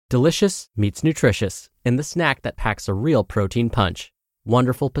Delicious meets nutritious in the snack that packs a real protein punch.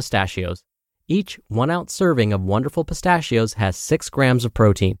 Wonderful Pistachios. Each 1-ounce serving of Wonderful Pistachios has 6 grams of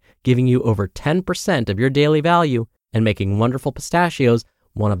protein, giving you over 10% of your daily value and making Wonderful Pistachios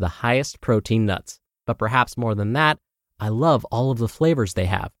one of the highest protein nuts. But perhaps more than that, I love all of the flavors they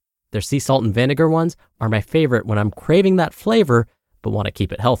have. Their sea salt and vinegar ones are my favorite when I'm craving that flavor but want to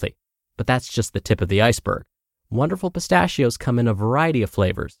keep it healthy. But that's just the tip of the iceberg. Wonderful Pistachios come in a variety of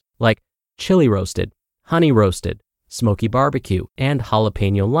flavors, like chili roasted, honey roasted, smoky barbecue, and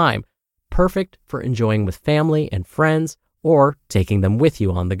jalapeno lime, perfect for enjoying with family and friends or taking them with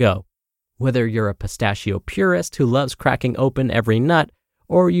you on the go. Whether you're a pistachio purist who loves cracking open every nut,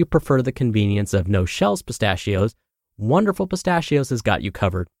 or you prefer the convenience of no-shells pistachios, Wonderful Pistachios has got you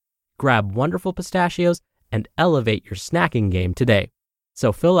covered. Grab Wonderful Pistachios and elevate your snacking game today.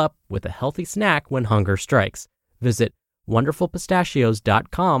 So fill up with a healthy snack when hunger strikes. Visit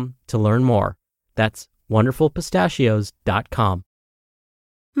wonderfulpistachios.com to learn more. That's wonderfulpistachios.com.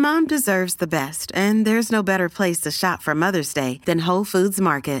 Mom deserves the best, and there's no better place to shop for Mother's Day than Whole Foods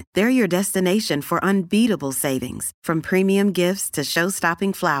Market. They're your destination for unbeatable savings, from premium gifts to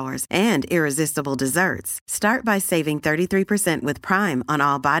show-stopping flowers and irresistible desserts. Start by saving 33% with Prime on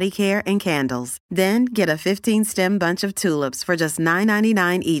all body care and candles. Then get a 15-stem bunch of tulips for just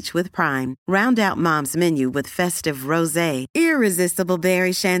 $9.99 each with Prime. Round out Mom's menu with festive rosé, irresistible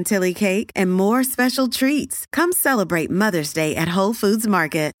berry chantilly cake, and more special treats. Come celebrate Mother's Day at Whole Foods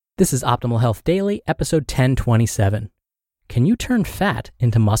Market. This is Optimal Health Daily, episode 1027. Can you turn fat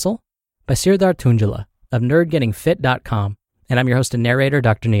into muscle? By Serdar Tuncali of nerdgettingfit.com. And I'm your host and narrator,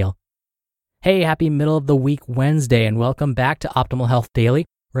 Dr. Neil. Hey, happy middle of the week Wednesday, and welcome back to Optimal Health Daily,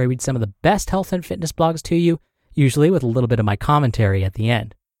 where I read some of the best health and fitness blogs to you, usually with a little bit of my commentary at the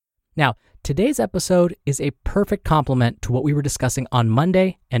end. Now, today's episode is a perfect complement to what we were discussing on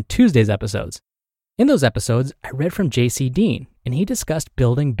Monday and Tuesday's episodes. In those episodes, I read from J.C. Dean, and he discussed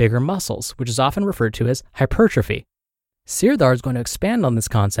building bigger muscles, which is often referred to as hypertrophy. Serdar is going to expand on this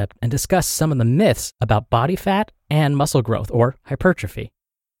concept and discuss some of the myths about body fat and muscle growth, or hypertrophy.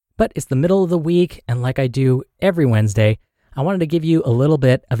 But it's the middle of the week, and like I do every Wednesday, I wanted to give you a little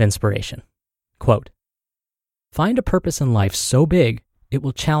bit of inspiration. Quote, "Find a purpose in life so big, it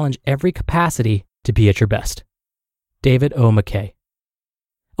will challenge every capacity to be at your best." David O. McKay.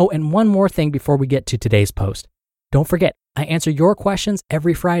 Oh, and one more thing before we get to today's post. Don't forget, I answer your questions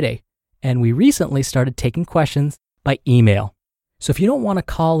every Friday, and we recently started taking questions by email. So if you don't want to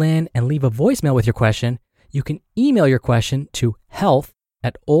call in and leave a voicemail with your question, you can email your question to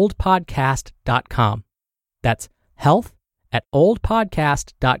health@oldpodcast.com. That's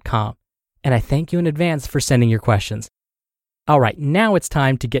health@oldpodcast.com. And I thank you in advance for sending your questions. All right, now it's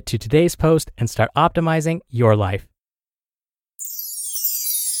time to get to today's post and start optimizing your life.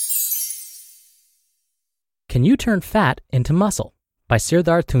 Can you turn fat into muscle? By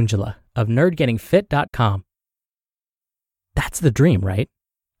Serdar Tuncali of nerdgettingfit.com. That's the dream, right?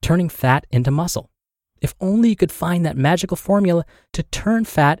 Turning fat into muscle. If only you could find that magical formula to turn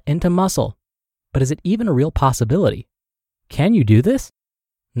fat into muscle. But is it even a real possibility? Can you do this?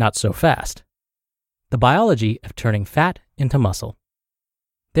 Not so fast. The biology of turning fat into muscle.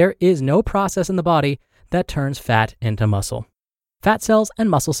 There is no process in the body that turns fat into muscle. Fat cells and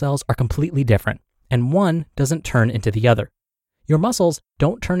muscle cells are completely different, and one doesn't turn into the other. Your muscles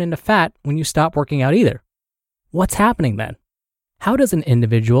don't turn into fat when you stop working out either. What's happening then? How does an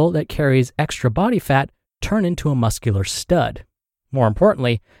individual that carries extra body fat turn into a muscular stud? More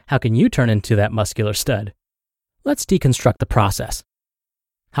importantly, how can you turn into that muscular stud? Let's deconstruct the process.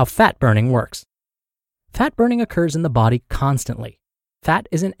 How fat burning works. Fat burning occurs in the body constantly. Fat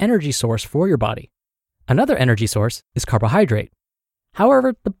is an energy source for your body. Another energy source is carbohydrate.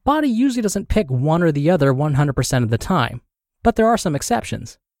 However, the body usually doesn't pick one or the other 100% of the time, but there are some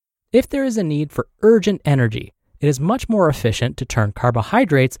exceptions. If there is a need for urgent energy, it is much more efficient to turn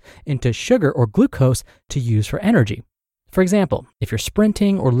carbohydrates into sugar or glucose to use for energy. For example, if you're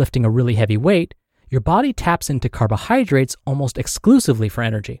sprinting or lifting a really heavy weight, your body taps into carbohydrates almost exclusively for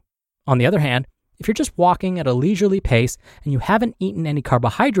energy. On the other hand, if you're just walking at a leisurely pace and you haven't eaten any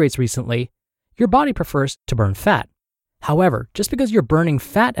carbohydrates recently, your body prefers to burn fat. However, just because you're burning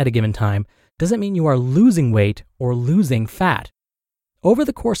fat at a given time doesn't mean you are losing weight or losing fat. Over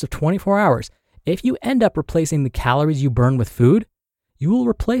the course of 24 hours, if you end up replacing the calories you burn with food, you will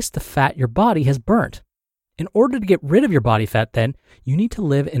replace the fat your body has burnt. In order to get rid of your body fat then, you need to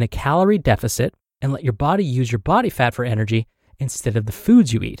live in a calorie deficit and let your body use your body fat for energy instead of the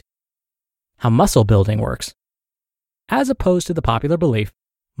foods you eat. How muscle building works. As opposed to the popular belief,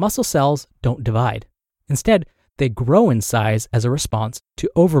 muscle cells don't divide. Instead, they grow in size as a response to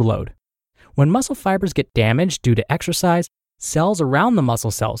overload. When muscle fibers get damaged due to exercise, cells around the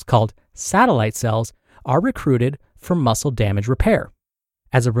muscle cells, called satellite cells, are recruited for muscle damage repair.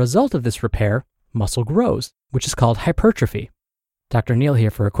 As a result of this repair, muscle grows, which is called hypertrophy. Dr. Neal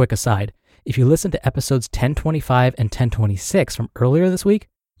here for a quick aside. If you listen to episodes 1025 and 1026 from earlier this week,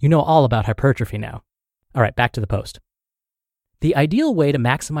 you know all about hypertrophy now. All right, back to the post. The ideal way to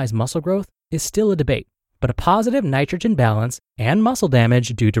maximize muscle growth is still a debate, but a positive nitrogen balance and muscle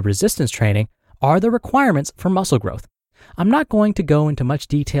damage due to resistance training are the requirements for muscle growth. I'm not going to go into much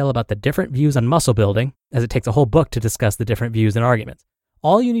detail about the different views on muscle building, as it takes a whole book to discuss the different views and arguments.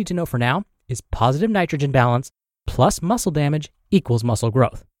 All you need to know for now is positive nitrogen balance plus muscle damage equals muscle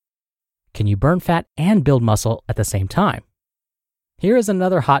growth. Can you burn fat and build muscle at the same time? Here is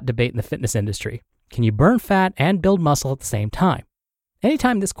another hot debate in the fitness industry. Can you burn fat and build muscle at the same time?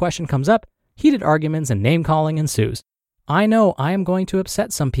 Anytime this question comes up, heated arguments and name-calling ensues. I know I am going to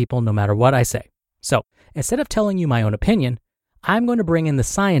upset some people no matter what I say. So, instead of telling you my own opinion, I'm going to bring in the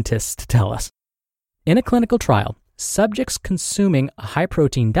scientists to tell us. In a clinical trial, subjects consuming a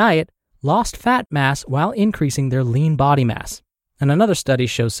high-protein diet lost fat mass while increasing their lean body mass, and another study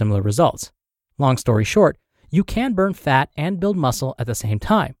shows similar results. Long story short, you can burn fat and build muscle at the same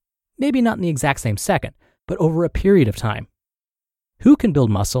time. Maybe not in the exact same second, but over a period of time. Who can build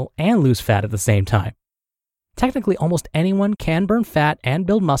muscle and lose fat at the same time? Technically, almost anyone can burn fat and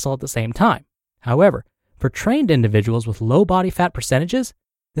build muscle at the same time. However, for trained individuals with low body fat percentages,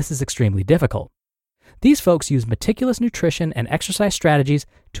 this is extremely difficult. These folks use meticulous nutrition and exercise strategies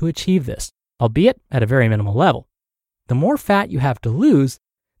to achieve this, albeit at a very minimal level. The more fat you have to lose,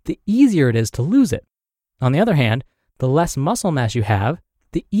 the easier it is to lose it. On the other hand, the less muscle mass you have,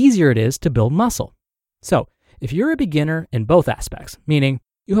 the easier it is to build muscle. So, if you're a beginner in both aspects, meaning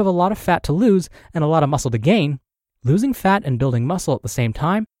you have a lot of fat to lose and a lot of muscle to gain, losing fat and building muscle at the same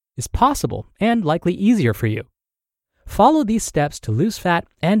time is possible and likely easier for you. Follow these steps to lose fat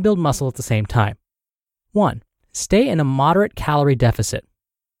and build muscle at the same time. 1. Stay in a moderate calorie deficit.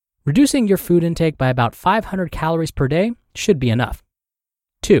 Reducing your food intake by about 500 calories per day should be enough.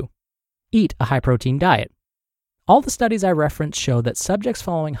 2. Eat a high-protein diet. All the studies I referenced show that subjects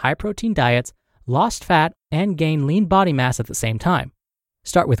following high-protein diets lost fat and gained lean body mass at the same time.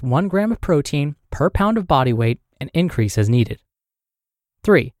 Start with 1 gram of protein per pound of body weight and increase as needed.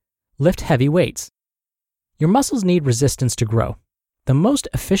 3. Lift heavy weights. Your muscles need resistance to grow. The most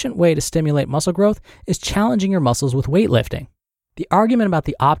efficient way to stimulate muscle growth is challenging your muscles with weightlifting. The argument about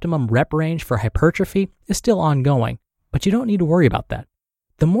the optimum rep range for hypertrophy is still ongoing, but you don't need to worry about that.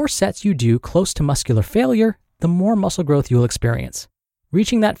 The more sets you do close to muscular failure, the more muscle growth you'll experience.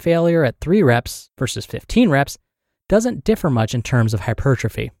 Reaching that failure at 3 reps versus 15 reps doesn't differ much in terms of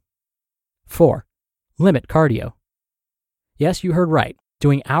hypertrophy. 4. Limit cardio. Yes, you heard right.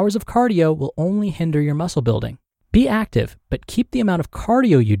 Doing hours of cardio will only hinder your muscle building. Be active, but keep the amount of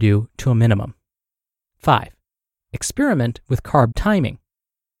cardio you do to a minimum. 5. Experiment with carb timing.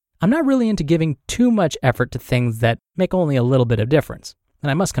 I'm not really into giving too much effort to things that make only a little bit of difference.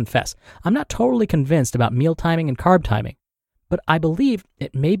 And I must confess, I'm not totally convinced about meal timing and carb timing, but I believe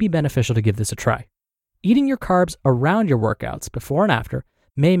it may be beneficial to give this a try. Eating your carbs around your workouts before and after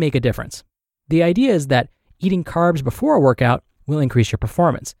may make a difference. The idea is that eating carbs before a workout will increase your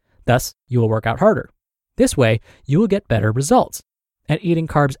performance. Thus, you will work out harder. This way, you will get better results. And eating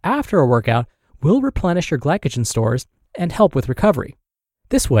carbs after a workout will replenish your glycogen stores and help with recovery.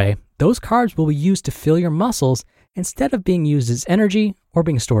 This way, those carbs will be used to fill your muscles instead of being used as energy or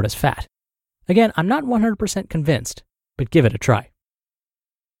being stored as fat. Again, I'm not 100% convinced, but give it a try.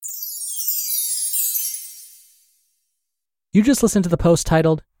 You just listened to the post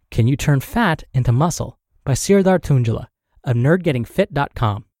titled, Can You Turn Fat into Muscle? By Serdar Tuncali of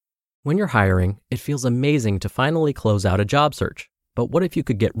nerdgettingfit.com. When you're hiring, it feels amazing to finally close out a job search. But what if you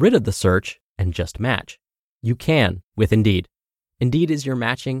could get rid of the search and just match? You can with Indeed. Indeed is your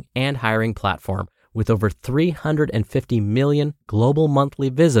matching and hiring platform with over 350 million global monthly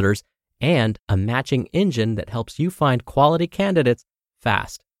visitors and a matching engine that helps you find quality candidates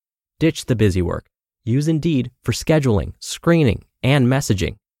fast. Ditch the busy work. Use Indeed for scheduling, screening, and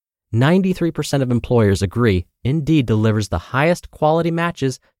messaging. 93% of employers agree Indeed delivers the highest quality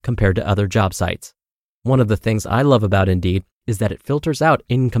matches compared to other job sites. One of the things I love about Indeed is that it filters out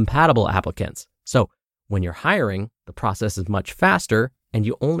incompatible applicants. So when you're hiring, the process is much faster and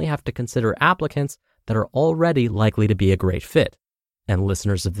you only have to consider applicants that are already likely to be a great fit. And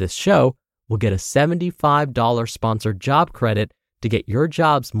listeners of this show will get a $75 sponsored job credit to get your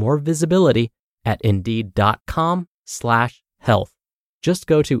jobs more visibility at Indeed.com/health. Just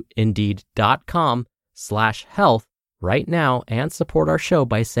go to Indeed.com/health Indeed.com/health right now and support our show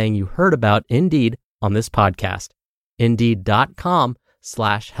by saying you heard about Indeed on this podcast.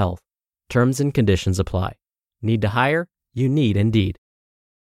 Indeed.com/health. Terms and conditions apply. Need to hire? You need Indeed.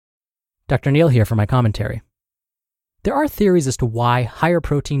 Dr. Neal here for my commentary. There are theories as to why higher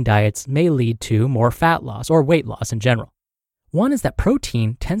protein diets may lead to more fat loss or weight loss in general. One is that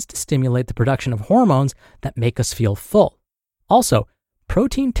protein tends to stimulate the production of hormones that make us feel full. Also,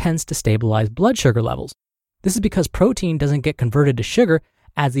 protein tends to stabilize blood sugar levels. This is because protein doesn't get converted to sugar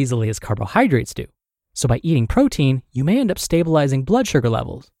as easily as carbohydrates do. So by eating protein, you may end up stabilizing blood sugar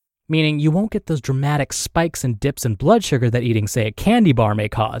levels, meaning you won't get those dramatic spikes and dips in blood sugar that eating, say, a candy bar may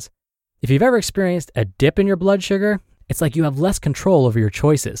cause. If you've ever experienced a dip in your blood sugar, it's like you have less control over your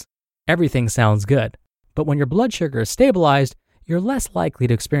choices. Everything sounds good, but when your blood sugar is stabilized, you're less likely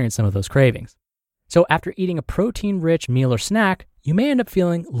to experience some of those cravings. So after eating a protein-rich meal or snack, you may end up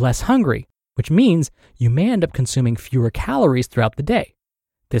feeling less hungry, which means you may end up consuming fewer calories throughout the day.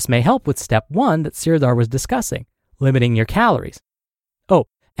 This may help with step 1 that Serdar was discussing, limiting your calories. Oh,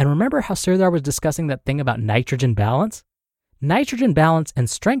 and remember how Serdar was discussing that thing about nitrogen balance? Nitrogen balance and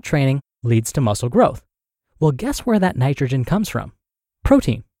strength training leads to muscle growth. Well, guess where that nitrogen comes from?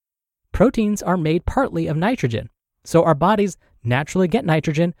 Protein. Proteins are made partly of nitrogen, so our bodies naturally get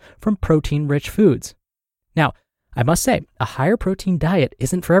nitrogen from protein-rich foods. Now, I must say, a higher protein diet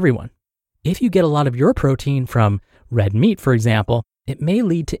isn't for everyone. If you get a lot of your protein from red meat, for example, it may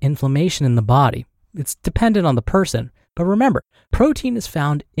lead to inflammation in the body. It's dependent on the person, but remember, protein is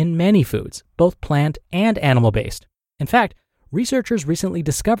found in many foods, both plant and animal-based. In fact, researchers recently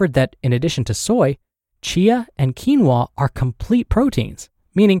discovered that in addition to soy, chia and quinoa are complete proteins,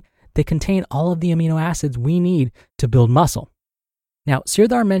 meaning they contain all of the amino acids we need to build muscle. Now,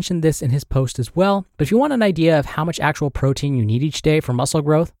 Serdar mentioned this in his post as well, but if you want an idea of how much actual protein you need each day for muscle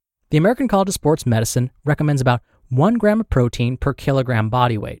growth, the American College of Sports Medicine recommends about 1 gram of protein per kilogram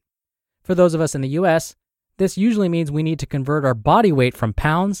body weight. For those of us in the US, this usually means we need to convert our body weight from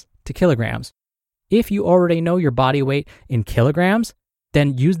pounds to kilograms. If you already know your body weight in kilograms,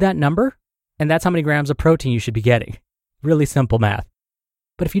 then use that number, and that's how many grams of protein you should be getting. Really simple math.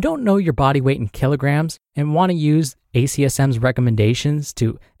 But if you don't know your body weight in kilograms and want to use ACSM's recommendations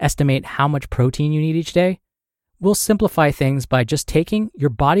to estimate how much protein you need each day, we'll simplify things by just taking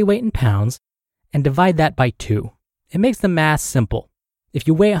your body weight in pounds and divide that by 2. It makes the math simple. If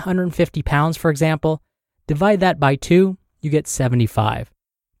you weigh 150 pounds, for example, divide that by 2, you get 75.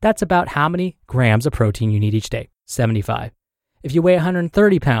 That's about how many grams of protein you need each day, 75. If you weigh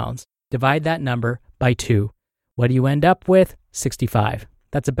 130 pounds, divide that number by 2. What do you end up with? 65.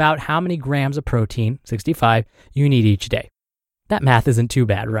 That's about how many grams of protein, 65, you need each day. That math isn't too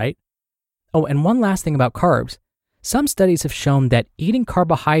bad, right? Oh, and one last thing about carbs. Some studies have shown that eating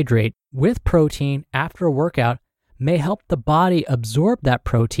carbohydrate with protein after a workout may help the body absorb that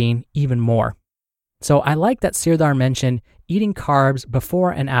protein even more. So I like that Serdar mentioned eating carbs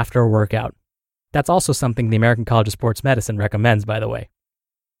before and after a workout. That's also something the American College of Sports Medicine recommends, by the way.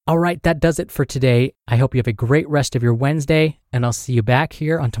 All right, that does it for today. I hope you have a great rest of your Wednesday, and I'll see you back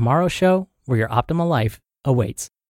here on tomorrow's show where your optimal life awaits.